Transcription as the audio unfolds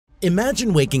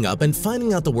Imagine waking up and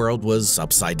finding out the world was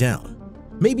upside down.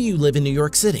 Maybe you live in New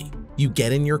York City. You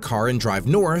get in your car and drive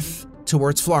north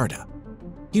towards Florida.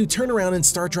 You turn around and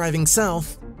start driving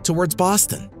south towards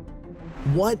Boston.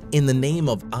 What in the name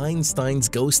of Einstein's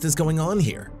ghost is going on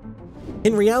here?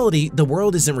 In reality, the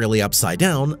world isn't really upside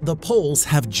down, the poles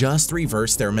have just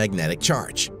reversed their magnetic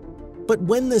charge. But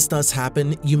when this does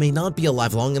happen, you may not be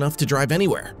alive long enough to drive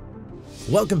anywhere.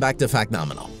 Welcome back to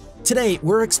Factnomenal. Today,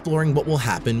 we're exploring what will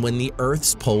happen when the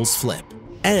Earth's poles flip.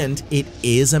 And it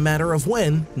is a matter of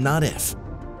when, not if.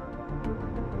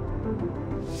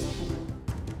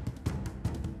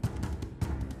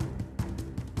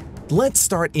 Let's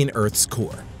start in Earth's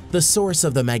core, the source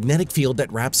of the magnetic field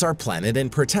that wraps our planet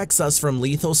and protects us from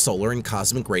lethal solar and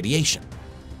cosmic radiation.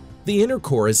 The inner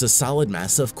core is a solid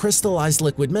mass of crystallized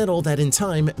liquid metal that in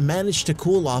time managed to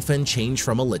cool off and change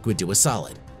from a liquid to a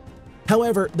solid.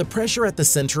 However, the pressure at the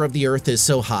center of the Earth is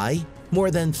so high,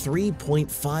 more than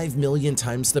 3.5 million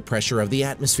times the pressure of the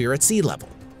atmosphere at sea level,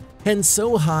 and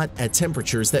so hot at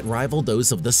temperatures that rival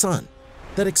those of the Sun,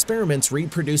 that experiments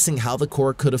reproducing how the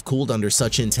core could have cooled under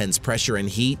such intense pressure and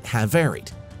heat have varied.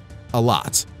 A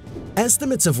lot.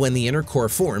 Estimates of when the inner core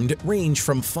formed range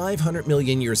from 500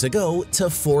 million years ago to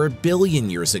 4 billion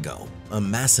years ago, a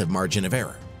massive margin of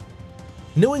error.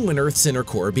 Knowing when Earth's inner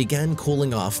core began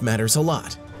cooling off matters a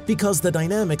lot, because the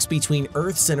dynamics between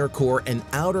Earth's inner core and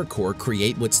outer core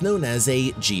create what's known as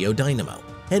a geodynamo,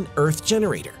 an Earth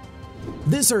generator.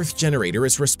 This Earth generator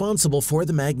is responsible for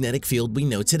the magnetic field we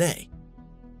know today.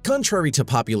 Contrary to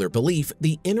popular belief,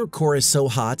 the inner core is so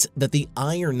hot that the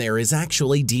iron there is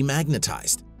actually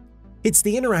demagnetized. It's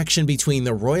the interaction between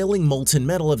the roiling molten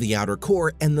metal of the outer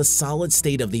core and the solid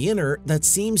state of the inner that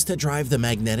seems to drive the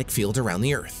magnetic field around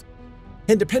the Earth.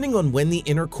 And depending on when the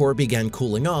inner core began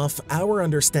cooling off, our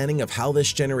understanding of how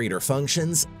this generator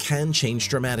functions can change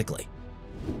dramatically.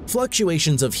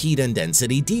 Fluctuations of heat and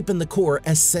density deep in the core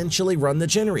essentially run the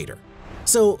generator.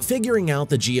 So figuring out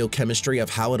the geochemistry of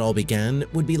how it all began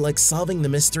would be like solving the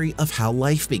mystery of how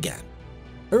life began.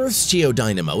 Earth's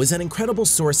geodynamo is an incredible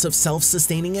source of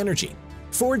self-sustaining energy,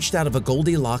 forged out of a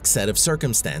Goldilocks set of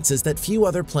circumstances that few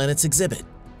other planets exhibit.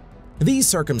 These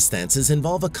circumstances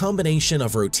involve a combination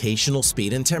of rotational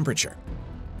speed and temperature.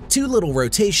 Too little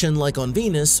rotation, like on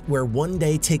Venus, where one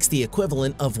day takes the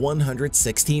equivalent of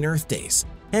 116 Earth days,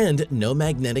 and no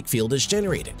magnetic field is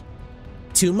generated.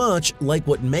 Too much, like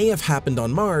what may have happened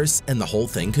on Mars, and the whole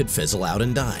thing could fizzle out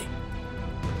and die.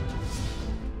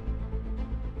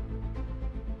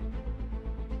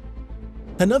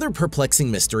 Another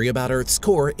perplexing mystery about Earth's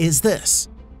core is this: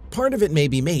 part of it may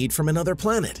be made from another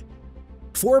planet.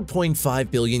 4.5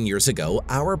 billion years ago,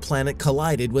 our planet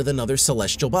collided with another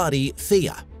celestial body,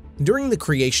 Theia. During the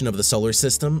creation of the solar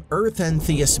system, Earth and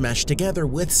Theia smashed together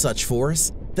with such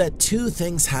force that two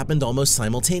things happened almost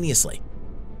simultaneously.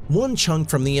 One chunk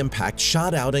from the impact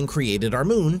shot out and created our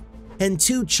moon, and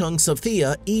two chunks of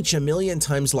Theia, each a million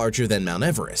times larger than Mount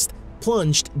Everest,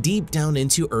 plunged deep down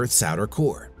into Earth's outer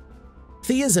core.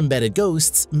 Theia's embedded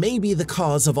ghosts may be the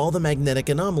cause of all the magnetic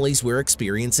anomalies we're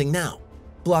experiencing now,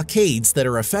 blockades that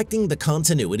are affecting the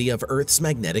continuity of Earth's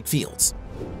magnetic fields.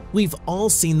 We've all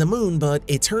seen the moon, but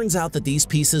it turns out that these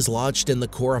pieces lodged in the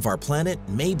core of our planet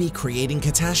may be creating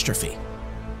catastrophe.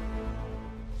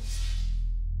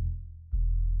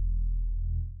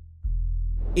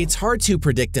 It's hard to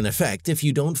predict an effect if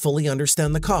you don't fully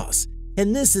understand the cause,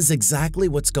 and this is exactly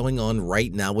what's going on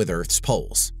right now with Earth's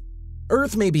poles.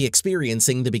 Earth may be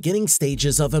experiencing the beginning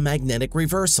stages of a magnetic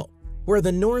reversal, where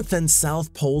the north and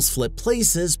south poles flip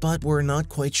places, but we're not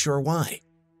quite sure why.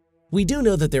 We do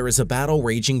know that there is a battle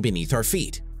raging beneath our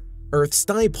feet. Earth's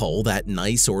dipole, that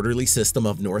nice orderly system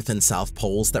of north and south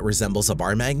poles that resembles a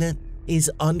bar magnet,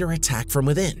 is under attack from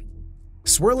within.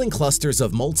 Swirling clusters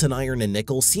of molten iron and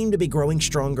nickel seem to be growing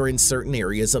stronger in certain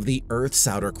areas of the Earth's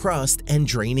outer crust and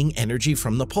draining energy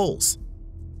from the poles.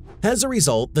 As a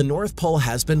result, the North Pole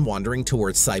has been wandering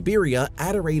towards Siberia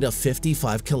at a rate of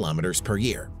 55 kilometers per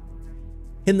year.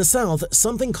 In the south,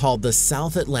 something called the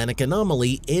South Atlantic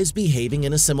Anomaly is behaving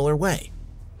in a similar way.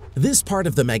 This part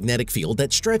of the magnetic field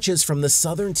that stretches from the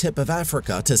southern tip of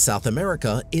Africa to South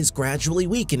America is gradually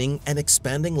weakening and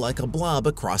expanding like a blob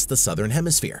across the southern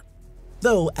hemisphere,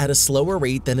 though at a slower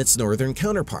rate than its northern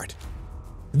counterpart.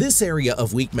 This area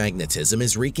of weak magnetism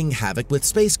is wreaking havoc with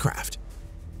spacecraft.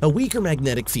 A weaker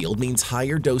magnetic field means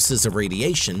higher doses of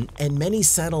radiation, and many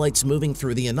satellites moving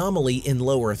through the anomaly in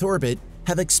low Earth orbit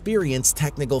have experienced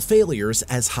technical failures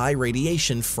as high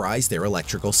radiation fries their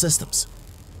electrical systems.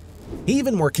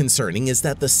 Even more concerning is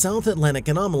that the South Atlantic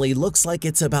anomaly looks like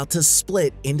it's about to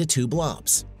split into two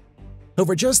blobs.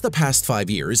 Over just the past 5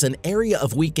 years, an area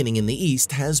of weakening in the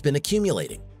east has been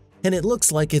accumulating, and it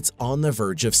looks like it's on the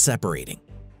verge of separating.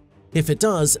 If it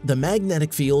does, the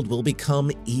magnetic field will become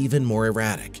even more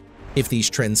erratic. If these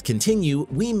trends continue,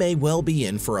 we may well be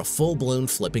in for a full-blown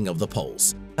flipping of the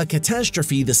poles, a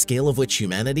catastrophe the scale of which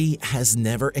humanity has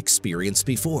never experienced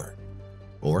before.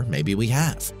 Or maybe we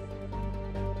have.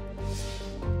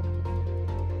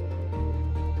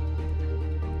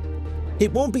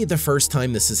 It won't be the first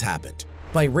time this has happened.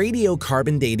 By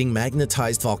radiocarbon dating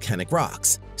magnetized volcanic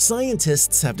rocks,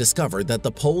 scientists have discovered that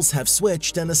the poles have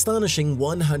switched an astonishing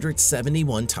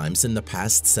 171 times in the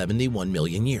past 71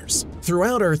 million years.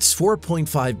 Throughout Earth's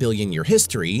 4.5 billion year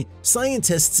history,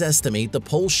 scientists estimate the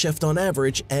poles shift on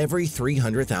average every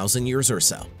 300,000 years or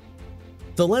so.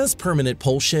 The last permanent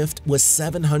pole shift was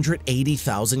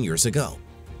 780,000 years ago.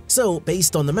 So,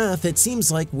 based on the math, it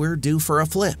seems like we're due for a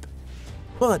flip.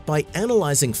 But by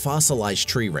analyzing fossilized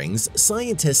tree rings,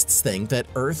 scientists think that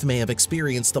Earth may have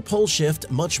experienced a pole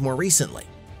shift much more recently.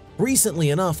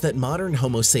 Recently enough that modern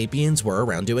Homo sapiens were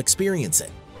around to experience it,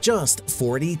 just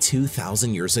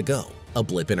 42,000 years ago, a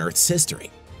blip in Earth's history.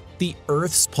 The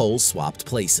Earth's poles swapped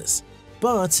places,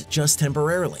 but just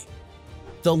temporarily.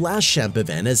 The last Champ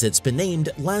event, as it's been named,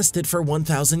 lasted for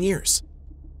 1,000 years.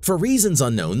 For reasons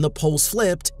unknown, the poles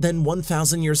flipped, then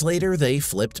 1,000 years later they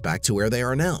flipped back to where they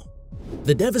are now.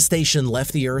 The devastation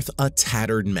left the Earth a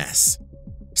tattered mess.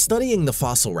 Studying the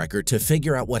fossil record to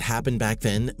figure out what happened back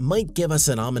then might give us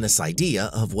an ominous idea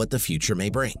of what the future may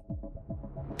bring.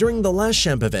 During the last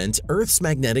Champ event, Earth's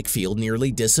magnetic field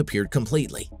nearly disappeared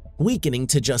completely, weakening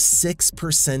to just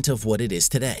 6% of what it is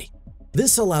today.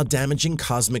 This allowed damaging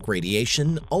cosmic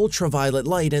radiation, ultraviolet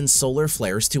light, and solar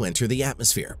flares to enter the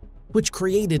atmosphere, which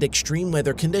created extreme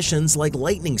weather conditions like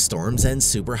lightning storms and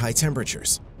super high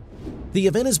temperatures. The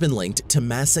event has been linked to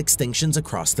mass extinctions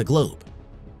across the globe.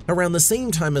 Around the same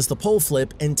time as the pole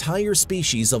flip, entire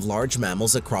species of large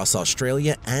mammals across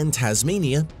Australia and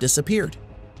Tasmania disappeared.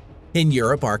 In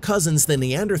Europe, our cousins, the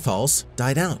Neanderthals,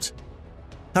 died out.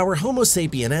 Our Homo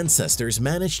sapien ancestors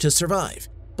managed to survive,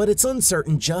 but it's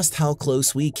uncertain just how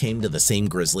close we came to the same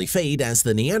grisly fate as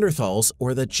the Neanderthals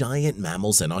or the giant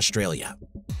mammals in Australia.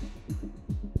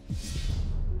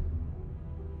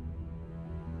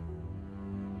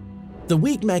 The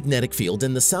weak magnetic field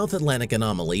in the South Atlantic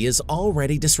anomaly is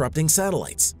already disrupting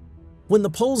satellites. When the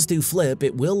poles do flip,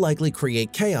 it will likely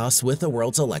create chaos with the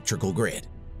world's electrical grid.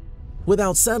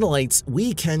 Without satellites,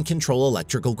 we can control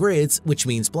electrical grids, which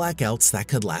means blackouts that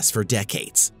could last for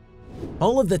decades.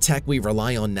 All of the tech we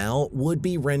rely on now would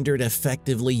be rendered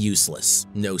effectively useless.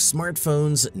 No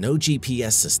smartphones, no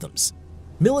GPS systems.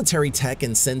 Military tech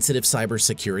and sensitive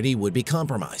cybersecurity would be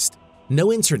compromised.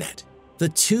 No internet. The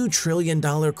 $2 trillion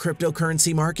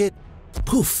cryptocurrency market?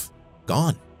 Poof,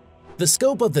 gone. The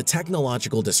scope of the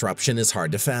technological disruption is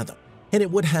hard to fathom, and it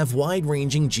would have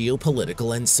wide-ranging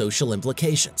geopolitical and social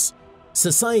implications.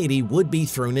 Society would be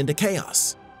thrown into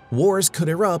chaos. Wars could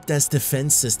erupt as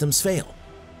defense systems fail.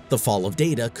 The fall of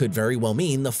data could very well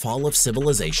mean the fall of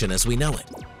civilization as we know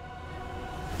it.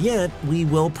 Yet, we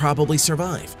will probably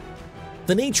survive.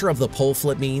 The nature of the pole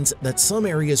flip means that some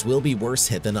areas will be worse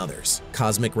hit than others.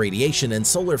 Cosmic radiation and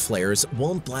solar flares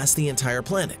won't blast the entire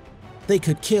planet. They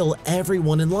could kill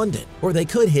everyone in London, or they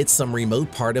could hit some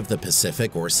remote part of the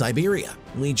Pacific or Siberia.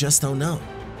 We just don't know.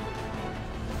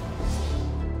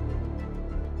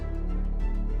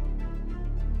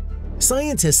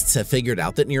 Scientists have figured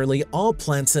out that nearly all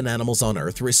plants and animals on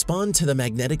Earth respond to the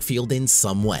magnetic field in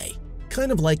some way,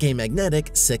 kind of like a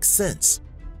magnetic sixth sense.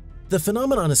 The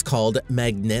phenomenon is called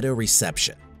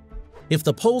magnetoreception. If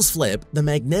the poles flip, the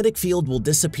magnetic field will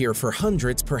disappear for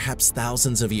hundreds, perhaps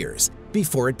thousands of years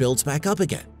before it builds back up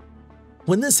again.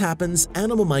 When this happens,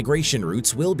 animal migration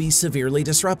routes will be severely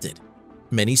disrupted.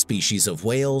 Many species of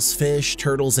whales, fish,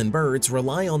 turtles, and birds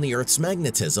rely on the Earth's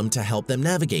magnetism to help them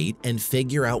navigate and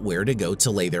figure out where to go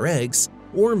to lay their eggs,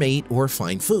 or mate, or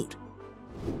find food.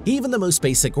 Even the most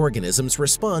basic organisms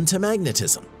respond to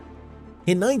magnetism.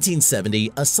 In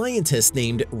 1970, a scientist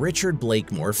named Richard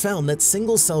Blakemore found that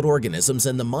single-celled organisms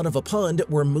in the mud of a pond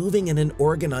were moving in an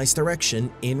organized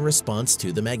direction in response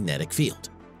to the magnetic field.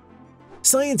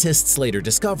 Scientists later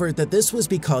discovered that this was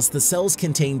because the cells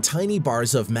contained tiny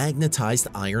bars of magnetized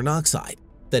iron oxide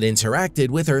that interacted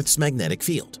with Earth's magnetic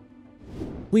field.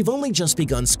 We've only just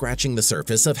begun scratching the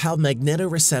surface of how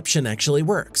magnetoreception actually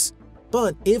works,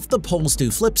 but if the poles do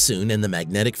flip soon and the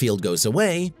magnetic field goes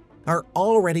away, our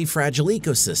already fragile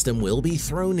ecosystem will be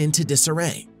thrown into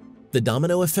disarray. The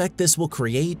domino effect this will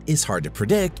create is hard to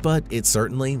predict, but it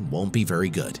certainly won't be very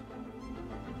good.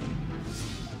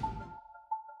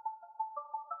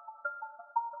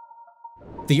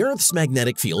 The Earth's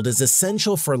magnetic field is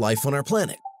essential for life on our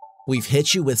planet. We've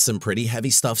hit you with some pretty heavy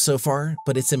stuff so far,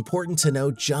 but it's important to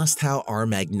know just how our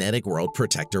magnetic world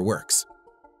protector works.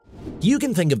 You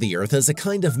can think of the Earth as a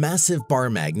kind of massive bar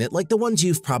magnet like the ones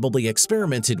you've probably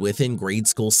experimented with in grade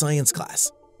school science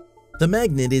class. The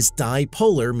magnet is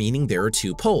dipolar, meaning there are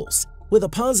two poles, with a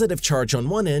positive charge on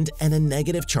one end and a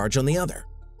negative charge on the other.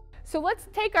 So let's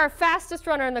take our fastest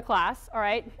runner in the class, all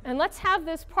right, and let's have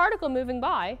this particle moving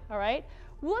by, all right?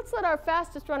 Let's let our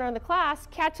fastest runner in the class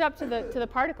catch up to the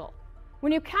particle.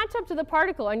 When you catch up to the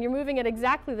particle and you're moving at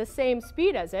exactly the same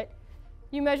speed as it,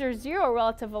 you measure 0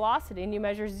 relative velocity and you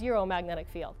measure 0 magnetic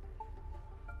field.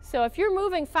 So if you're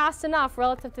moving fast enough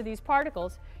relative to these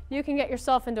particles, you can get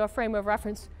yourself into a frame of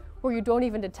reference where you don't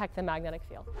even detect the magnetic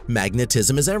field.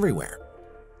 Magnetism is everywhere.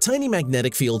 Tiny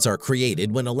magnetic fields are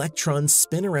created when electrons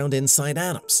spin around inside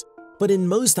atoms. But in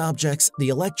most objects, the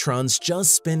electrons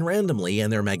just spin randomly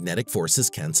and their magnetic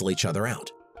forces cancel each other out.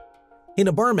 In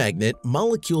a bar magnet,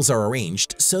 molecules are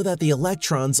arranged so that the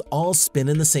electrons all spin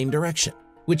in the same direction,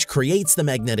 which creates the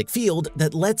magnetic field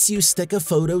that lets you stick a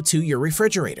photo to your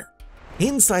refrigerator.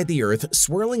 Inside the Earth,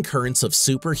 swirling currents of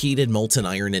superheated molten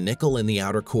iron and nickel in the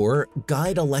outer core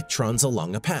guide electrons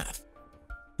along a path.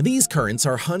 These currents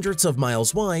are hundreds of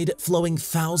miles wide, flowing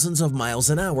thousands of miles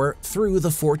an hour through the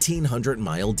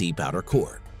 1,400-mile deep outer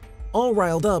core, all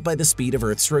riled up by the speed of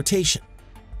Earth's rotation.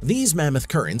 These mammoth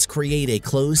currents create a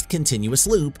closed continuous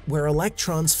loop where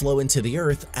electrons flow into the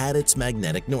Earth at its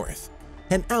magnetic north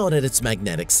and out at its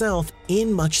magnetic south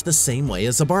in much the same way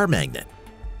as a bar magnet.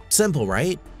 Simple,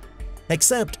 right?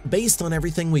 Except, based on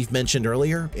everything we've mentioned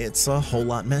earlier, it's a whole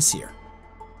lot messier.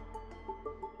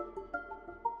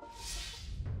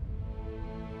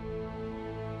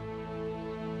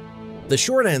 The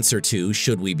short answer to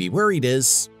should we be worried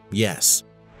is yes.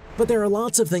 But there are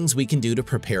lots of things we can do to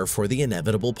prepare for the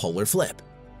inevitable polar flip.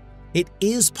 It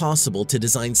is possible to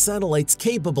design satellites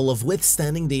capable of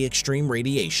withstanding the extreme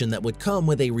radiation that would come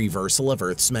with a reversal of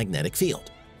Earth's magnetic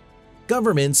field.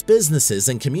 Governments, businesses,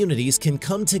 and communities can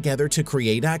come together to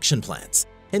create action plans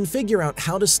and figure out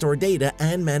how to store data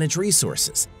and manage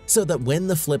resources so that when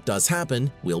the flip does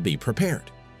happen, we'll be prepared.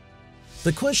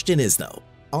 The question is, though,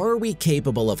 are we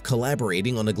capable of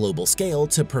collaborating on a global scale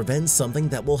to prevent something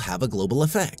that will have a global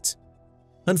effect?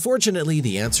 Unfortunately,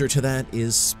 the answer to that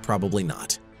is probably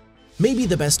not. Maybe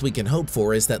the best we can hope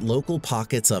for is that local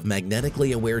pockets of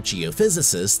magnetically aware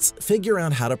geophysicists figure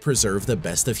out how to preserve the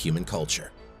best of human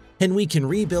culture, and we can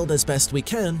rebuild as best we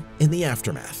can in the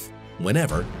aftermath,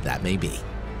 whenever that may be.